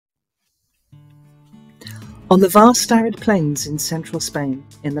On the vast arid plains in central Spain,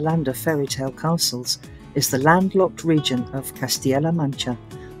 in the land of fairy tale castles, is the landlocked region of Castilla La Mancha,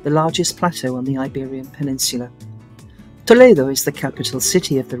 the largest plateau on the Iberian Peninsula. Toledo is the capital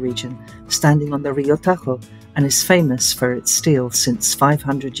city of the region, standing on the Rio Tajo, and is famous for its steel since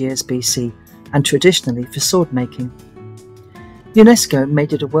 500 years BC, and traditionally for sword making. UNESCO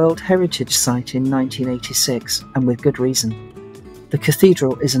made it a World Heritage Site in 1986, and with good reason. The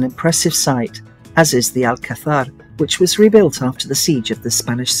cathedral is an impressive sight, as is the Alcazar, which was rebuilt after the siege of the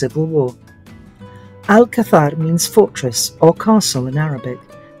Spanish Civil War. Alcazar means fortress or castle in Arabic,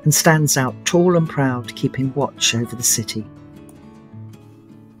 and stands out tall and proud, keeping watch over the city.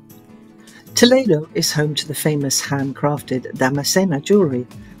 Toledo is home to the famous handcrafted damascena jewellery,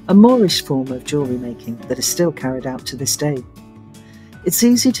 a Moorish form of jewellery making that is still carried out to this day. It's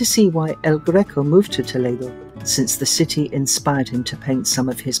easy to see why El Greco moved to Toledo, since the city inspired him to paint some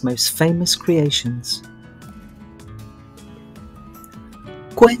of his most famous creations.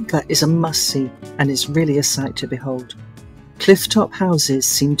 Cuenca is a must-see and is really a sight to behold. Cliff-top houses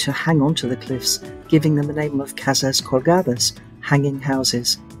seem to hang onto the cliffs, giving them the name of casas colgadas, hanging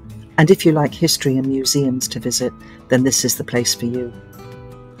houses. And if you like history and museums to visit, then this is the place for you.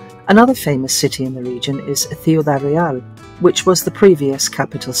 Another famous city in the region is Ciudad Real, which was the previous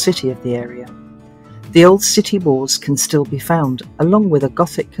capital city of the area. The old city walls can still be found, along with a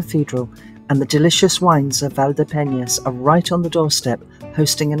Gothic cathedral, and the delicious wines of Valdepeñas are right on the doorstep,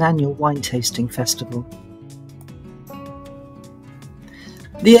 hosting an annual wine tasting festival.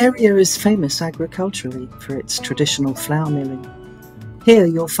 The area is famous agriculturally for its traditional flour milling. Here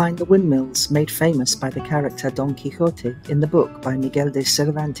you'll find the windmills made famous by the character Don Quixote in the book by Miguel de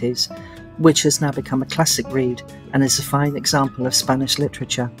Cervantes, which has now become a classic read and is a fine example of Spanish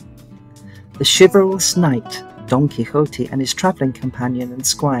literature. The chivalrous knight, Don Quixote, and his travelling companion and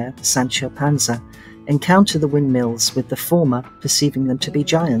squire, Sancho Panza, encounter the windmills, with the former perceiving them to be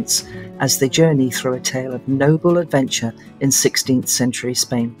giants as they journey through a tale of noble adventure in 16th century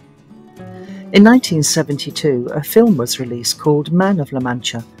Spain. In 1972, a film was released called Man of La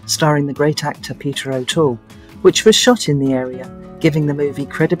Mancha, starring the great actor Peter O'Toole, which was shot in the area, giving the movie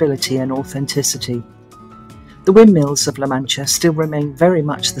credibility and authenticity. The windmills of La Mancha still remain very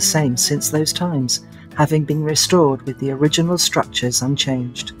much the same since those times, having been restored with the original structures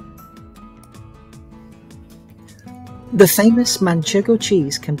unchanged. The famous Manchego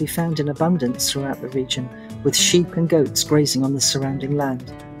cheese can be found in abundance throughout the region, with sheep and goats grazing on the surrounding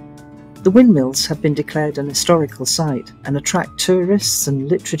land. The windmills have been declared an historical site and attract tourists and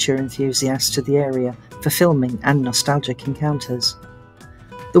literature enthusiasts to the area for filming and nostalgic encounters.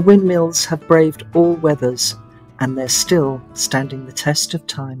 The windmills have braved all weathers, and they're still standing the test of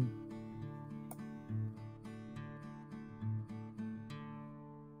time.